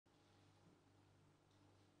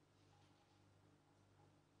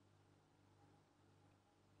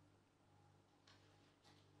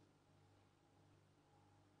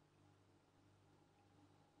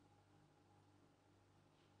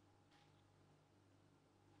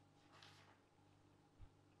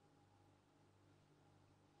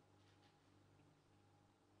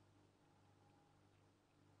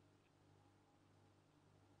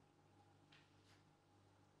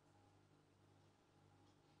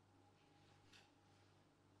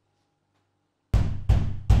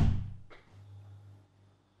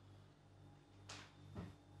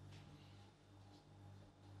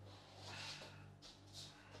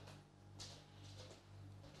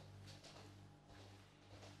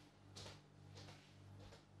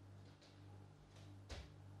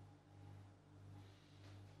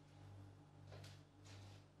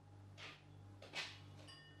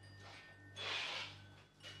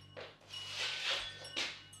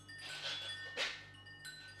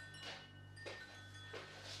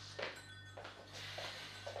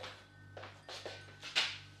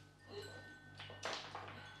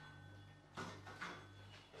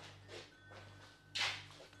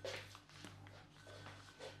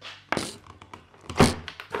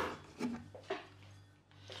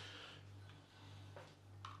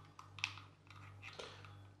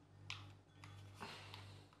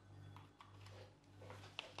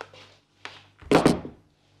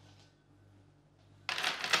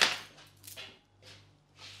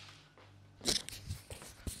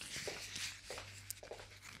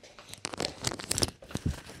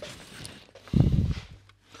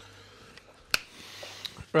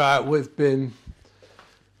Right, we've been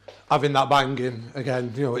having that banging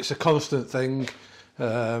again. You know, it's a constant thing,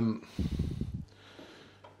 and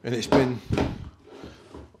it's been.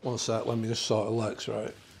 One sec, let me just sort of legs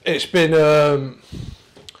right. It's been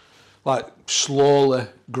like slowly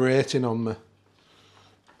grating on me.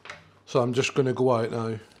 So I'm just going to go out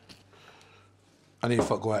now. I need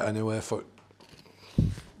to go out anyway for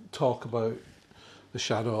talk about the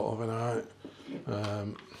shadow overnight.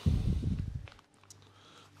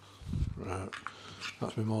 Right,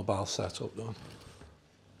 that's my mobile setup done.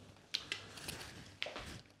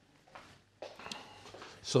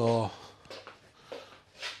 So,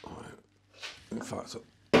 in fact,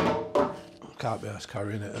 I can't be asked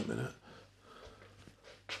carrying it at the minute.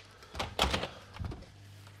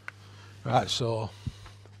 Right, so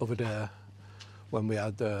other day when we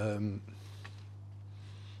had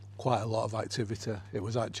quite a lot of activity, it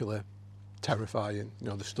was actually terrifying, you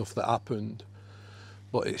know, the stuff that happened.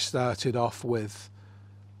 But it started off with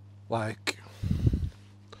like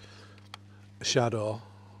a shadow,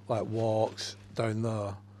 like walks down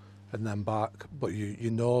there and then back, but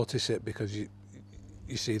you notice it because you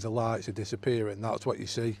see the lights are disappearing. That's what you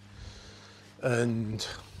see. And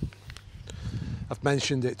I've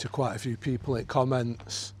mentioned it to quite a few people in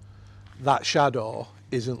comments. That shadow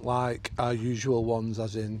isn't like our usual ones,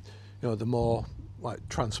 as in, you know, the more like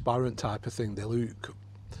transparent type of thing. They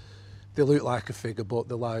look like a figure, but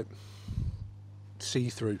they're like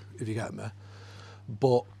see-through, if you get me.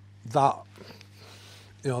 But that,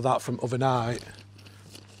 you know, that from overnight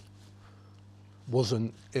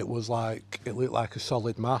wasn't. It was like, it looked like a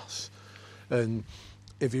solid mass. And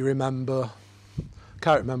if you remember, I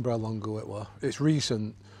can't remember how long ago it was. It's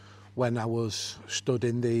recent, when I was stood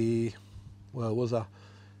in the, where was I?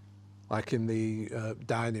 Like in the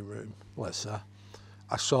dining room, let's say.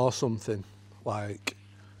 I saw something like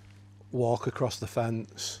walk across the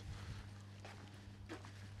fence.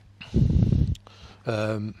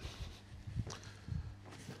 And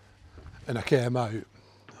I came out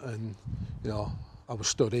and, you know, I was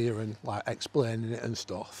stood here and like explaining it and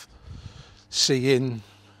stuff. Seeing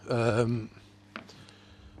that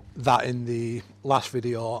in the last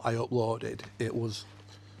video I uploaded, it was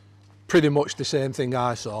pretty much the same thing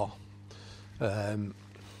I saw.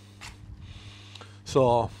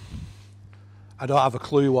 So I don't have a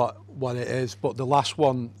clue what it is, but the last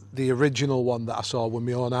one, the original one that I saw with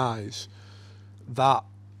my own eyes, that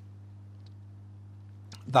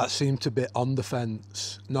seemed to be on the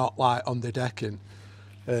fence, not like on the decking.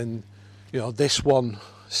 And, you know, this one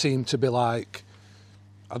seemed to be like,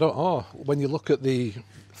 I don't know, when you look at the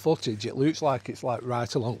footage, it looks like it's like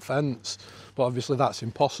right along fence, but obviously that's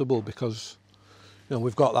impossible because, you know,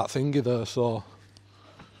 we've got that thingy there. So,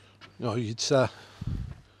 you know, you'd say,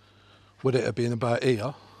 would it have been about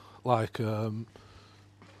here? Like, about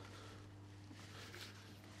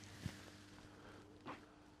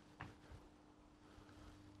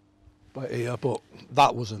here, but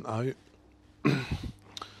that wasn't out.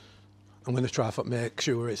 I'm going to try to make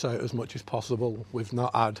sure it's out as much as possible. We've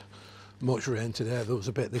not had much rain today. There was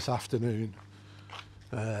a bit this afternoon.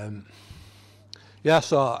 Yeah,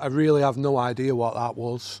 so I really have no idea what that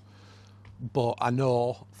was, but I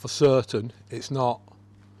know for certain it's not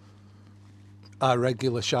our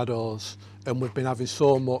regular shadows. And we've been having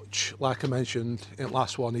so much, like I mentioned in the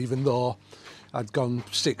last one, even though I'd gone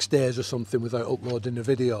 6 days or something without uploading a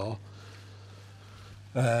video.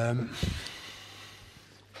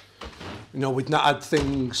 You know, we'd not had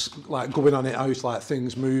things like going on in the house, like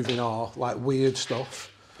things moving or like weird stuff.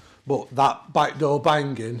 But that back door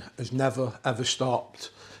banging has never ever stopped.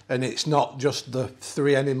 And it's not just the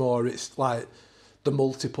 3 anymore, it's like the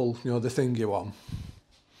multiple, you know, the thing you want.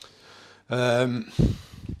 But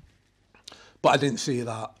I didn't see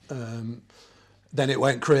that. Then it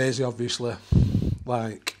went crazy, obviously.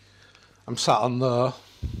 Like, I'm sat on there,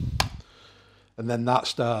 and then that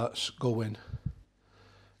starts going.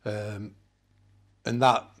 And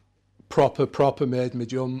that proper made me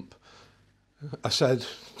jump. I said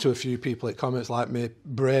to a few people in comments, like, my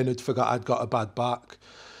brain had forgot I'd got a bad back.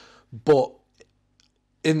 But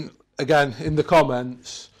in the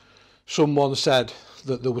comments, someone said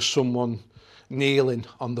that there was someone kneeling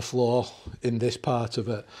on the floor in this part of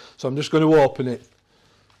it. So I'm just going to open it.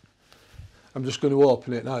 I'm just going to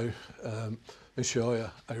open it now and show you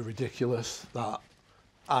how ridiculous that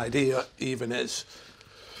idea even is.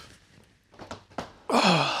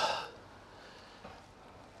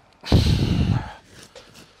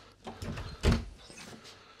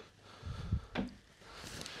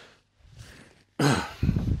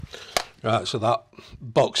 Right, so that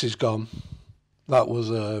box is gone. That was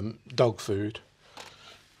dog food.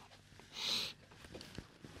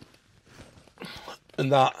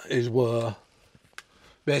 And that is where,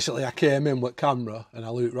 basically, I came in with camera and I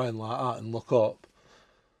looked round like that and look up.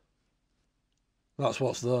 That's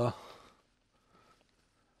what's there.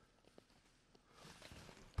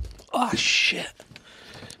 Oh, shit.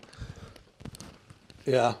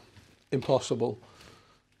 Yeah, impossible.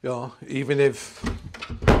 You know, even if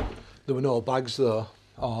there were no bags there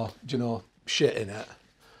or, you know, shit in it,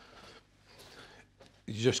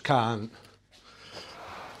 you just can't.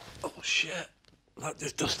 Oh, shit. Like,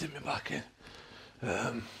 there's dust in my back in.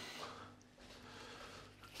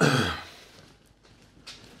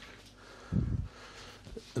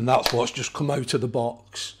 And that's what's just come out of the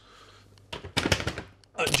box.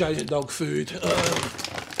 Giant dog food.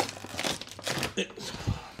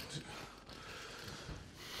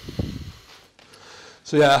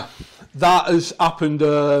 So yeah, that has happened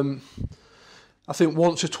I think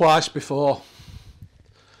once or twice before.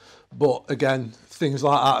 But again, things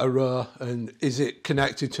like that are rare, and is it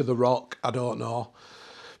connected to the rock? I don't know.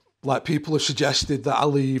 Like, people have suggested that I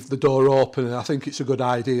leave the door open, and I think it's a good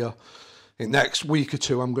idea. In the next week or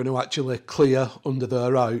two, I'm going to actually clear under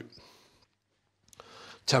there out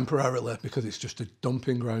temporarily, because it's just a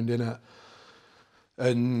dumping ground, innit?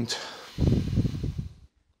 And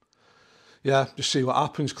yeah, just see what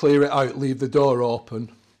happens. Clear it out, leave the door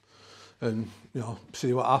open, and, you know,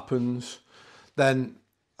 see what happens. Then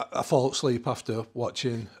I fall asleep after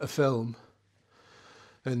watching a film,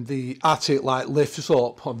 and the attic like lifts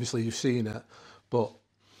up. Obviously you've seen it, but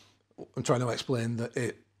I'm trying to explain that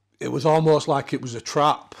it was almost like it was a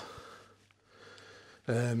trap.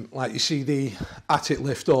 Like, you see the attic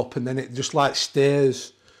lift up and then it just like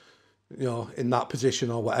stays, you know, in that position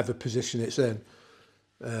or whatever position it's in.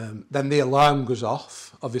 Then the alarm goes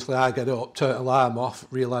off. Obviously I get up, turn the alarm off,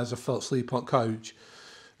 realise I fell asleep on couch,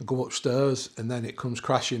 and go upstairs, and then it comes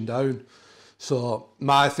crashing down. So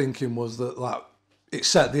my thinking was that, like, it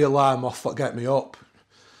set the alarm off for get me up.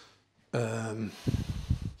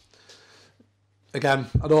 Again,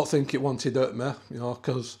 I don't think it wanted to hurt me, you know,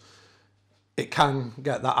 because it can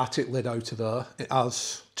get that attic lid out of there. It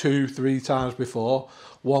has 2-3 times before.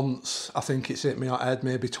 Once, I think it's hit me on the head,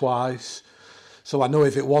 maybe twice. So I know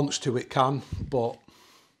if it wants to, it can, but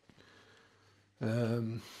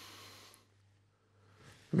I'm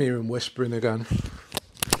hearing whispering again.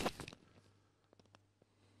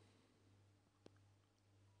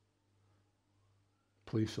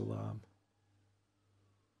 Police alarm.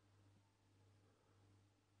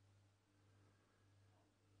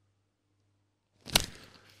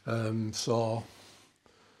 So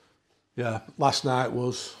yeah, last night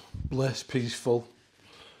was bliss, peaceful.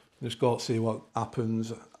 Just got to see what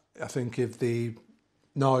happens. I think if the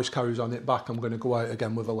noise carries on it back, I'm going to go out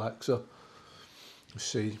again with Alexa.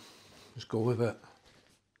 See, just go with it.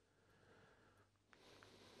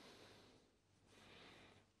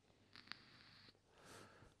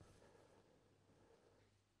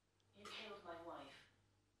 You killed my wife.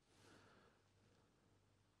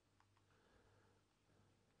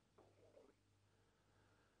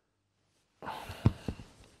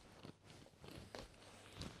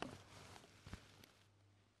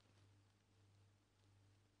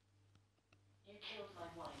 You killed my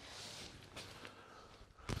wife.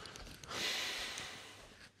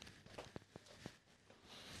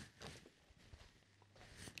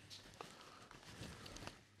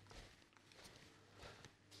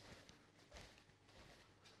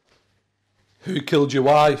 Who killed your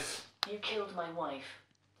wife? You killed my wife.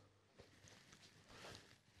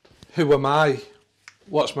 Who am I?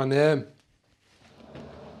 What's my name?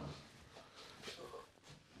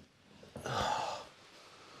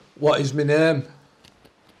 What is my name?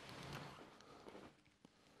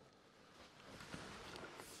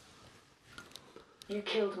 You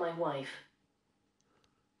killed my wife.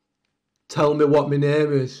 Tell me what my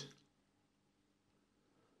name is.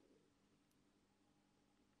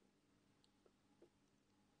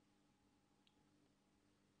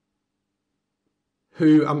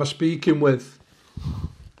 Who am I speaking with?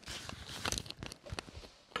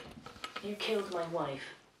 You killed my wife.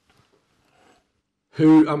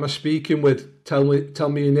 Who am I speaking with? Tell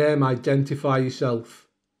me your name. Identify yourself.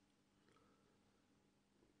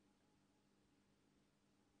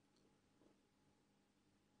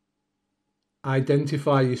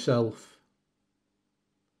 Identify yourself.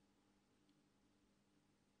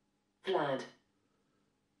 Vlad.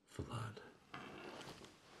 Vlad.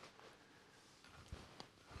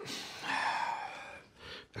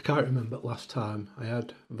 I can't remember the last time I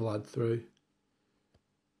had Vlad through.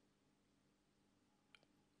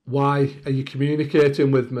 Why are you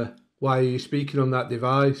communicating with me? Why are you speaking on that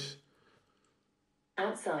device?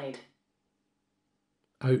 Outside.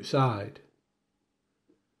 Outside?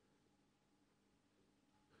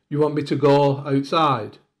 You want me to go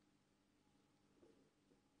outside?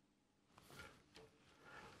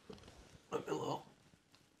 Let me look.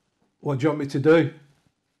 What do you want me to do?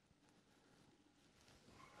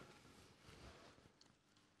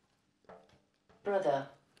 Brother.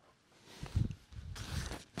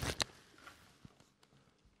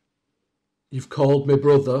 You've called me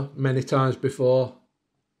brother many times before.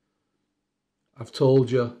 I've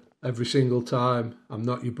told you every single time I'm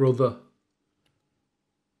not your brother.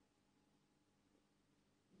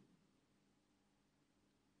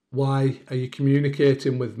 Why are you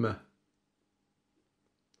communicating with me?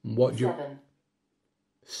 And what do you... 7.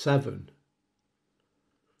 7?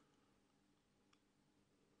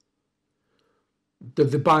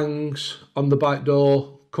 Did the bangs on the back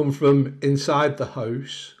door come from inside the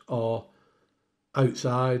house or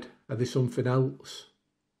outside? Are they something else?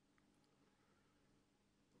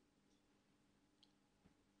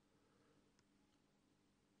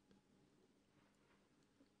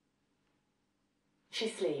 She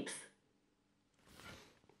sleeps.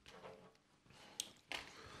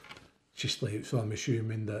 She sleeps, so I'm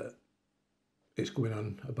assuming that it's going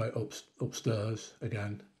on about upstairs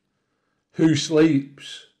again. Who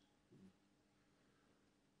sleeps?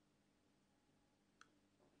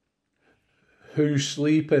 Who's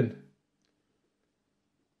sleeping?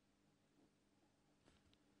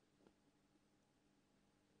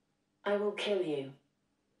 I will kill you.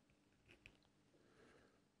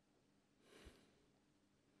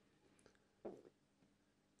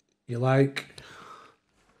 You're like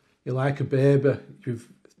a baby.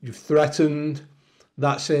 You've threatened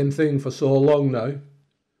that same thing for so long now.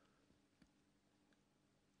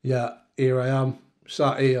 Yeah, here I am,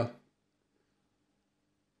 sat here.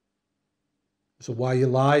 So why are you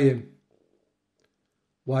lying?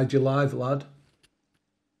 Why'd you lie, lad?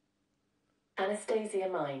 Anastasia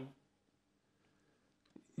mine.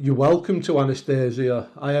 You're welcome to Anastasia.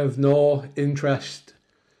 I have no interest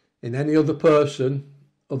in any other person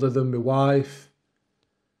other than my wife.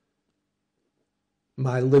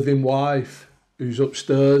 My living wife, who's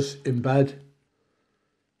upstairs in bed.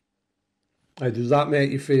 How does that make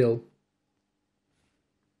you feel?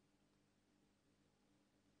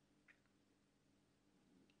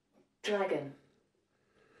 Dragon.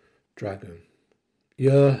 Dragon.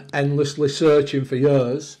 You're endlessly searching for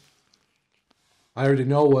yours. I already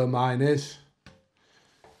know where mine is.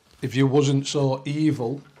 If you wasn't so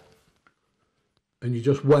evil and you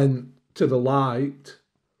just went to the light,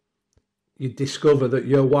 you'd discover that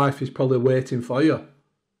your wife is probably waiting for you.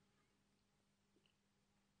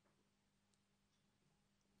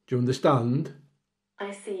 Do you understand?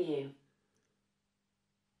 I see you.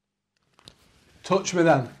 Touch me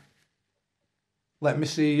then. Let me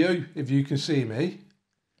see you, if you can see me.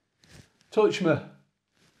 Touch me.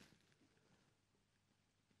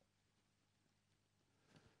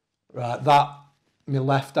 Right, that, my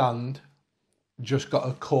left hand, just got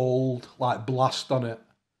a cold, like, blast on it.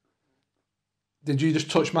 Did you just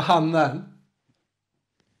touch my hand then?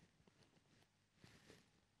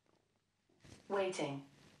 Waiting.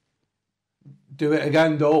 Do it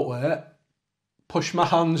again, don't wait. Push my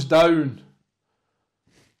hands down.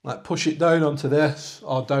 Like, push it down onto this,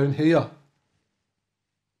 or down here.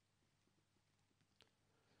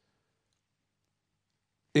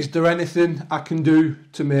 Is there anything I can do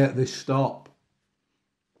to make this stop?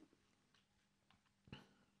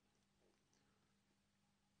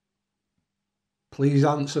 Please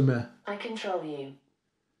answer me. I control you.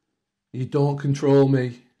 You don't control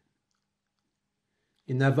me.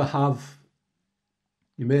 You never have.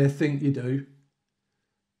 You may think you do.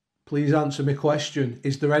 Please answer my question.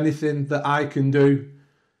 Is there anything that I can do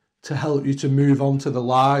to help you to move on to the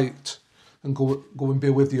light and go and be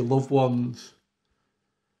with your loved ones?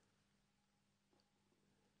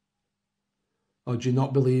 Or do you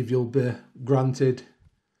not believe you'll be granted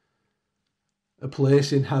a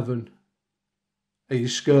place in heaven? Are you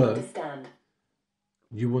scared? Understand.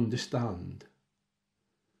 You understand.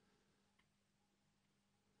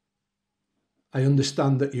 I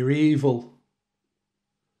understand that you're evil.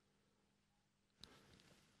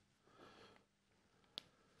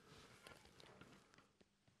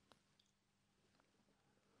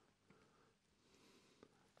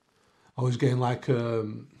 I was getting like a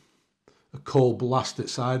cold blast at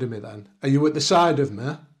side of me then. Are you at the side of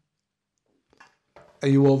me? Are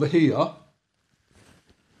you over here?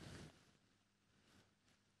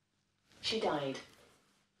 She died.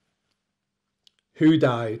 Who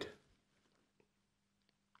died?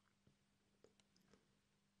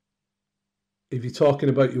 If you're talking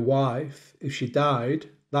about your wife, if she died,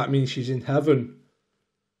 that means she's in heaven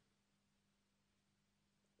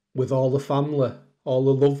with all the family all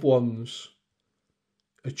the loved ones,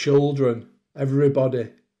 the children,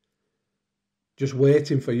 everybody, just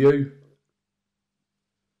waiting for you.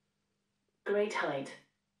 Great height.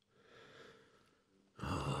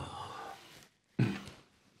 Do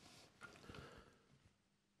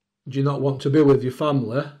you not want to be with your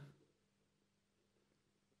family,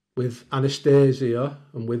 with Anastasia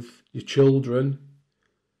and with your children,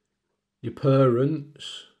 your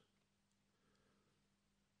parents,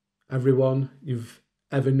 everyone you've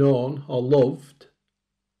ever known or loved?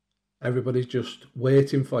 Everybody's just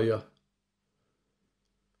waiting for you.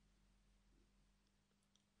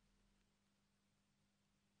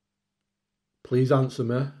 Please answer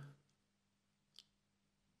me.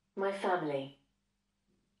 My family.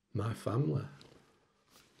 My family.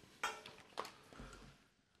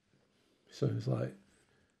 So it's like,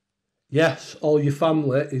 yes, all your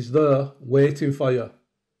family is there waiting for you.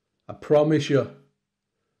 I promise you.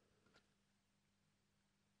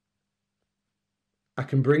 I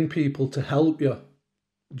can bring people to help you.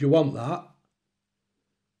 Do you want that?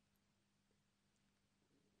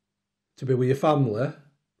 To be with your family?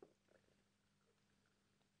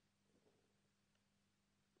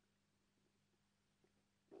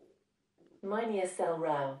 Minor cell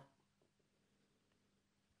row.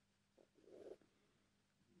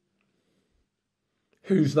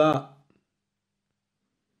 Who's that?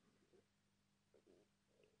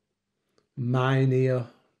 Minor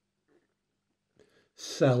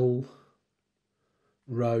cell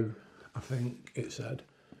row, I think it said.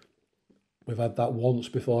 We've had that once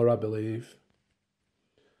before, I believe.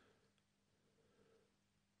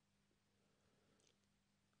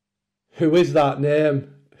 Who is that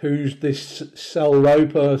name? Who's this cell row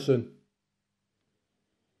person?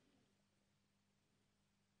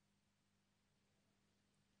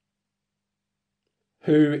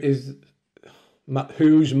 Who's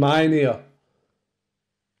mine here?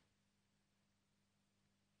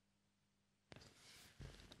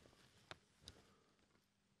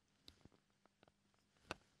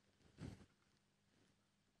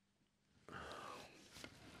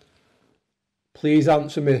 Please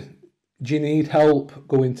answer me. Do you need help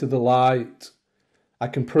going to the light? I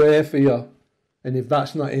can pray for you. And if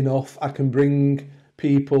that's not enough, I can bring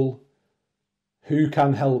people who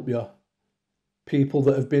can help you. People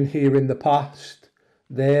that have been here in the past.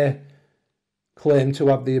 They claim to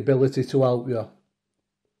have the ability to help you.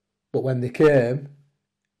 But when they came,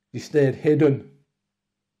 you stayed hidden.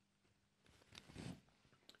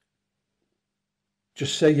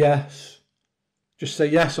 Just say yes. Just say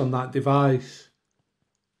yes on that device.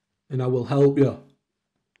 And I will help you.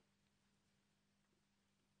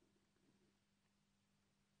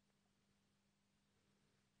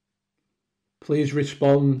 Please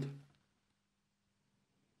respond.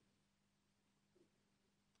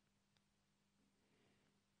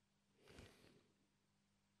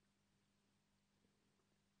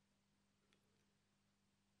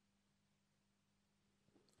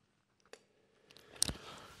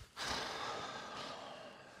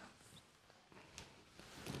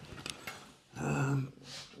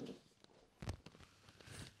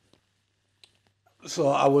 So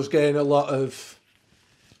I was getting a lot of,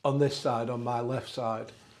 on this side, on my left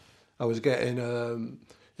side, I was getting,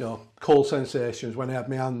 cold sensations when I had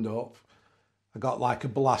my hand up. I got like a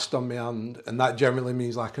blast on my hand, and that generally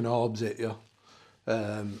means like an orbs hit you.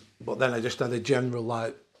 But then I just had a general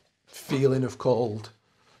like feeling of cold.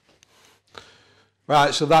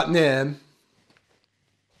 Right, so that name,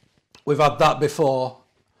 we've had that before.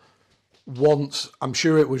 Once, I'm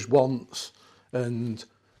sure it was once, and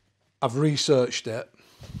I've researched it,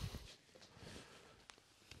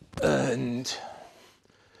 and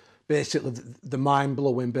basically the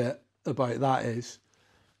mind-blowing bit about that is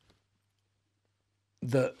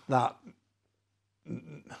that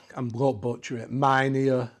I'm going to butcher it,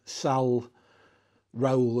 Minor Sal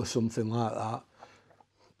Rowell or something like that.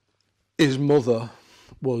 His mother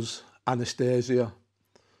was Anastasia,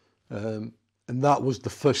 and that was the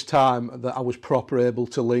first time that I was proper able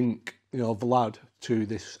to link, Vlad to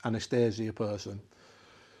this Anastasia person.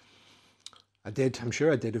 I'm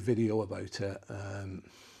sure I did a video about it.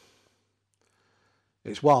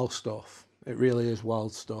 It's wild stuff. It really is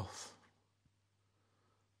wild stuff.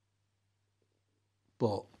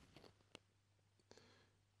 But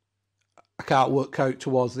I can't work out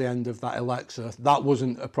towards the end of that Alexa. That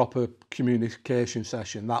wasn't a proper communication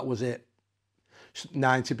session. That was it.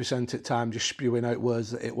 90% of the time just spewing out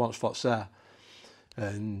words that it wants what say.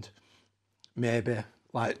 And maybe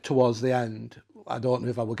like towards the end, I don't know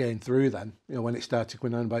if I were getting through then, when it started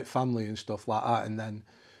going on about family and stuff like that, and then,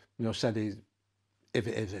 said if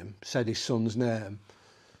it is him, said his son's name,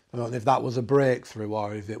 I don't know if that was a breakthrough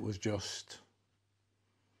or if it was just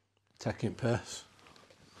taking piss.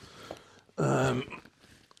 I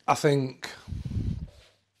think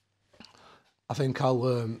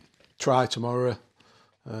I'll try tomorrow.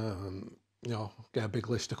 Get a big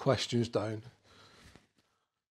list of questions down